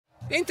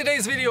In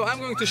today's video, I'm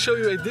going to show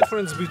you a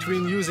difference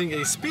between using a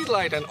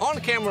speedlight, an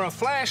on-camera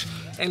flash,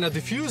 and a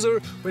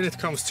diffuser when it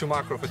comes to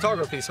macro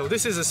photography. So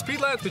this is a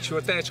speedlight which you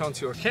attach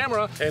onto your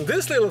camera, and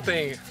this little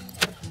thing,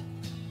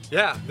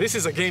 yeah, this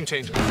is a game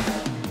changer.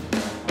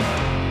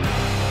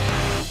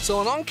 So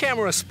an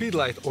on-camera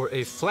speedlight or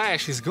a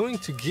flash is going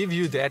to give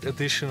you that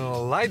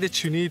additional light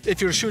that you need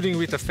if you're shooting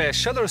with a fast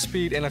shutter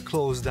speed and a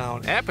closed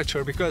down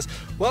aperture, because,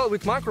 well,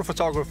 with macro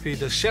photography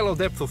the shallow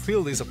depth of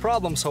field is a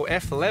problem, so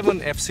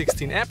f11,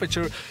 f16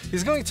 aperture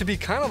is going to be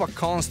kind of a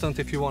constant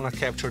if you want to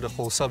capture the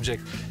whole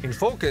subject in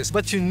focus.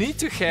 But you need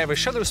to have a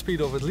shutter speed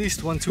of at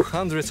least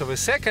 1/200th of a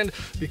second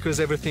because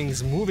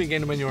everything's moving,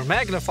 and when you're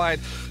magnified,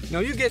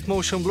 now you get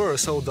motion blur,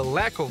 so the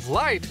lack of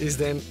light is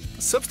then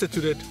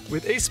substituted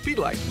with a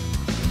speedlight.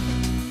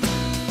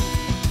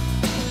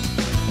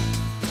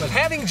 But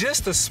having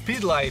just a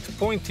speedlight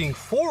pointing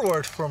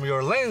forward from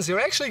your lens, you're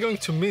actually going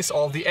to miss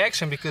all the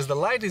action because the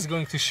light is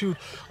going to shoot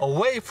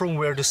away from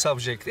where the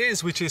subject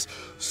is, which is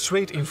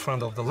straight in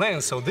front of the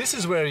lens. So this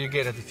is where you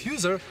get a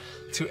diffuser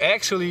to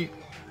actually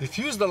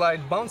diffuse the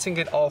light, bouncing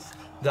it off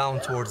down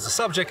towards the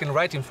subject and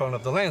right in front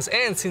of the lens.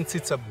 And since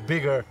it's a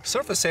bigger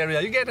surface area,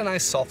 you get a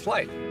nice soft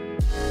light.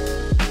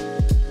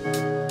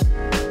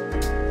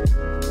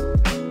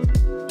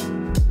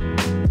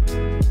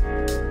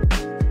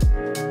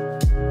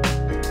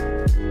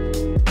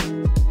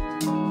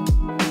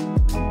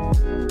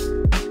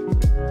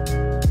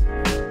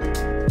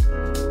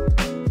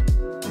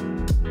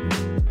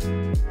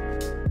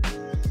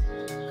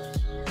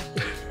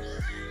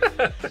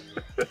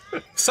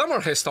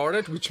 Summer has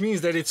started, which means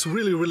that it's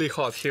really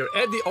hot here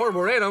at the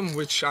Arboretum,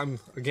 which I'm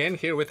again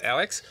here with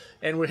Alex,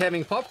 and we're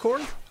having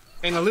popcorn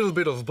and a little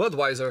bit of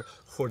Budweiser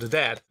for the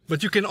dad.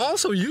 But you can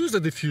also use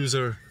the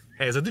diffuser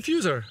as a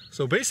diffuser.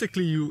 So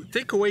basically you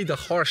take away the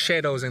harsh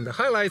shadows and the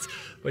highlights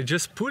by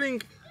just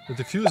putting the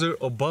diffuser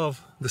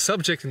above the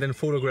subject and then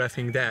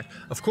photographing that.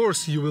 Of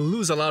course, you will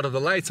lose a lot of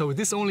the light, so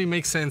this only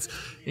makes sense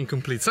in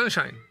complete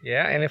sunshine.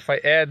 Yeah, and if I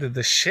add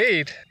the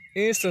shade,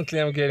 instantly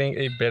I'm getting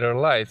a better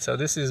light. So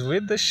this is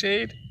with the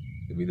shade,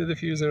 with the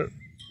diffuser,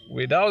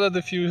 without the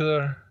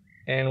diffuser,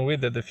 and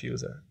with the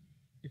diffuser.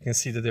 You can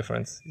see the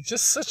difference. It's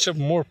just such a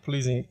more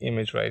pleasing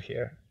image right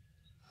here.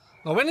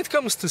 Now when it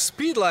comes to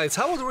speedlights,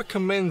 I would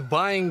recommend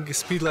buying a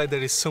speedlight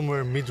that is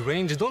somewhere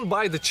mid-range. Don't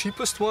buy the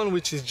cheapest one,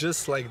 which is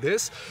just like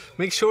this.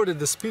 Make sure that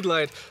the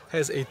speedlight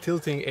has a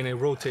tilting and a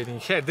rotating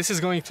head. This is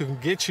going to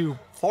get you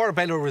far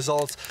better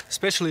results,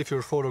 especially if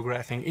you're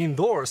photographing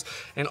indoors.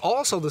 And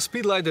also the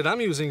speedlight that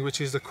I'm using, which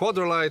is the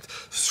Quadralight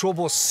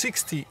Strobo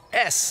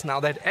 60S.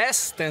 Now that S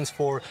stands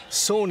for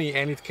Sony,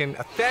 and it can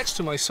attach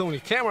to my Sony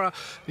camera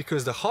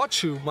because the hot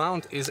shoe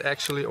mount is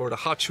actually, or the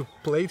hot shoe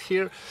plate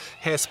here,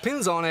 has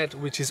pins on it,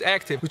 which is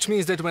active, which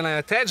means that when I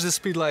attach the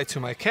speedlight to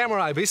my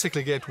camera, I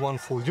basically get one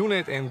full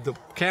unit, and the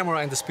camera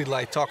and the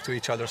speedlight talk to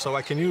each other. So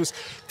I can use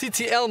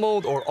TTL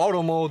mode or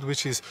auto mode,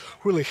 which is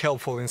really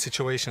helpful in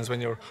situations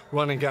when you're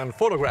running gun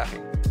photographing.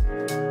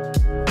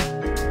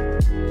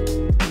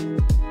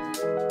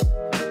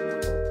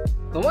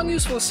 The one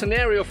useful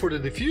scenario for the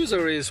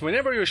diffuser is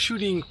whenever you're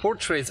shooting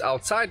portraits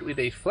outside with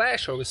a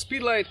flash or with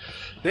speedlight,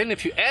 then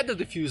if you add the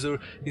diffuser,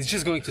 it's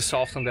just going to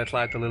soften that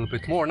light a little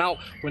bit more. Now,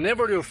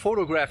 whenever you're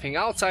photographing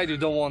outside, you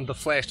don't want the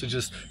flash to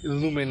just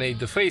illuminate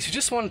the face, you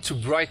just want to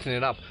brighten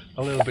it up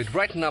a little bit,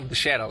 brighten up the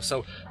shadow.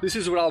 So this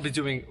is what I'll be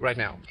doing right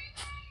now.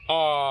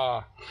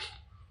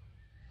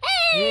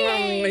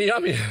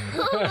 Yummy!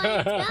 Oh my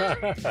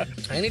God.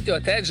 I need to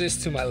attach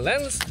this to my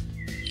lens.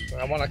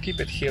 I want to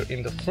keep it here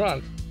in the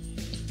front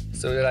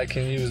so that I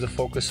can use the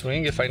focus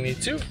ring if I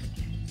need to.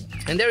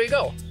 And there you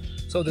go.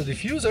 So the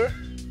diffuser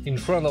in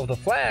front of the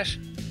flash,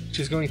 which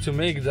is going to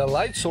make the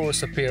light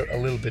source appear a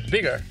little bit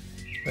bigger.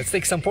 Let's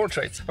take some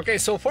portraits. Okay,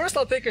 so first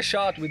I'll take a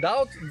shot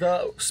without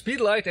the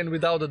speedlight and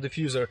without the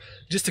diffuser,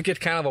 just to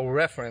get kind of a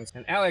reference.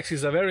 And Alex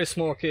is a very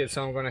small kid,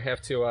 so I'm gonna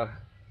have to,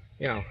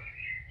 you know.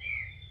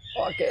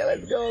 Okay,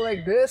 let's go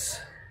like this.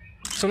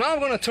 So now I'm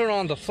gonna turn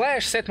on the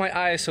flash, set my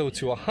ISO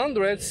to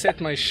 100,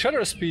 set my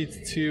shutter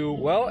speed to,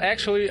 well,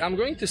 actually I'm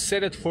going to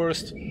set it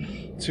first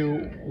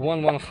to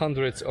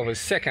 1/100th of a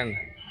second,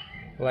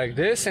 like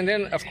this, and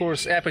then of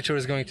course aperture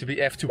is going to be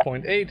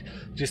f2.8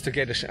 just to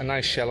get a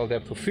nice shallow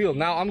depth of field.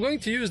 Now I'm going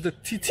to use the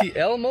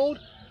TTL mode,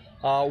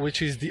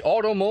 which is the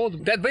auto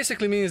mode. That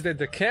basically means that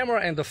the camera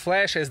and the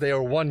flash, as they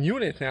are one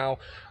unit now,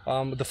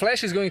 the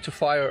flash is going to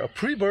fire a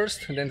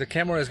pre-burst, and then the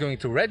camera is going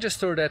to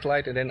register that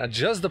light and then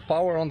adjust the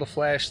power on the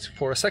flash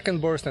for a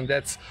second burst, and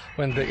that's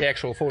when the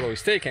actual photo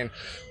is taken,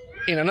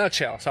 in a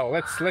nutshell. So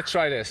let's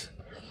try this.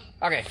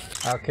 Okay,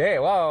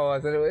 wow,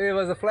 it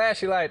was a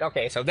flashy light.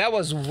 Okay, so that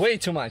was way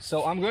too much.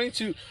 So I'm going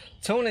to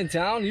tone it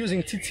down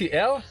using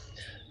TTL.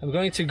 I'm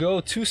going to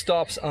go 2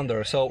 stops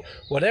under. So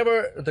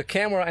whatever the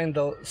camera and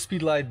the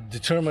speedlight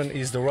determine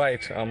is the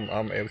right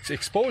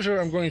exposure,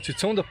 I'm going to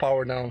tone the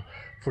power down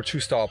for 2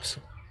 stops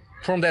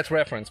from that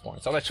reference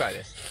point. So let's try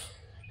this.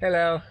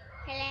 Hello.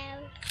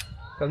 Hello.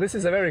 So this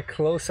is a very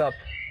close-up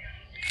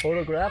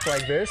photograph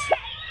like this.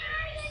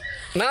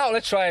 Now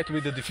let's try it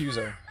with the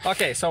diffuser.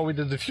 Okay, so with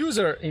the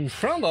diffuser in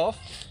front of,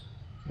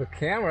 the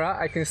camera,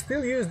 I can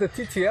still use the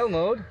TTL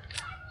mode.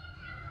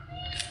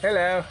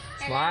 Hello,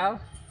 smile,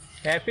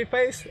 happy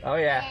face. Oh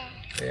yeah,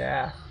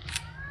 yeah.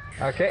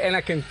 Okay, and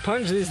I can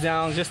punch this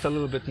down just a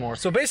little bit more.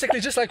 So basically,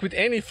 just like with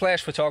any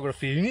flash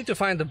photography, you need to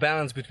find the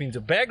balance between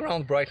the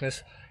background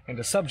brightness and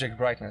the subject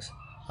brightness.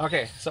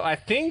 Okay, so I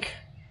think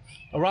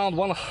around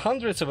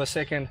 1/100th of a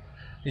second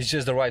is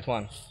just the right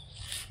one.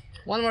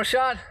 One more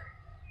shot.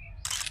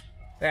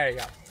 There you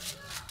go.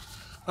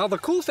 Now the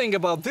cool thing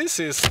about this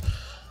is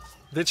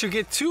that you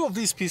get 2 of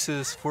these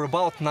pieces for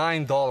about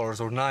 $9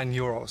 or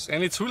 €9,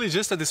 and it's really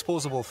just a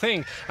disposable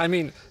thing. I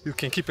mean, you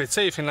can keep it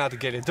safe and not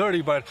get it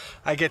dirty, but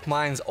I get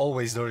mine's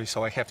always dirty,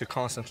 so I have to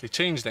constantly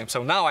change them.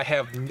 So now I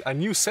have a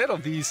new set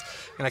of these,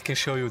 and I can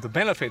show you the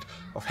benefit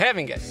of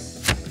having it.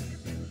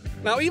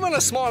 Now, even a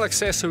small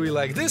accessory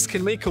like this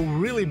can make a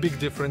really big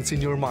difference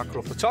in your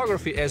macro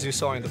photography. As you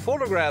saw in the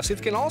photographs,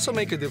 it can also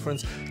make a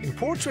difference in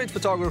portrait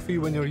photography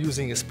when you're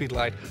using a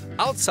speedlight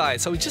outside.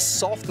 So it just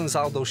softens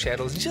out those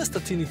shadows just a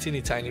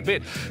tiny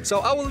bit. So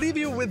I will leave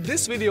you with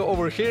this video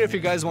over here if you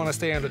guys want to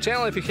stay on the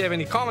channel. If you have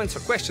any comments or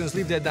questions,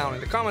 leave that down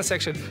in the comment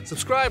section.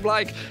 Subscribe,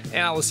 like,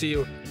 and I will see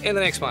you in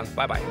the next one.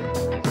 Bye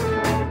bye.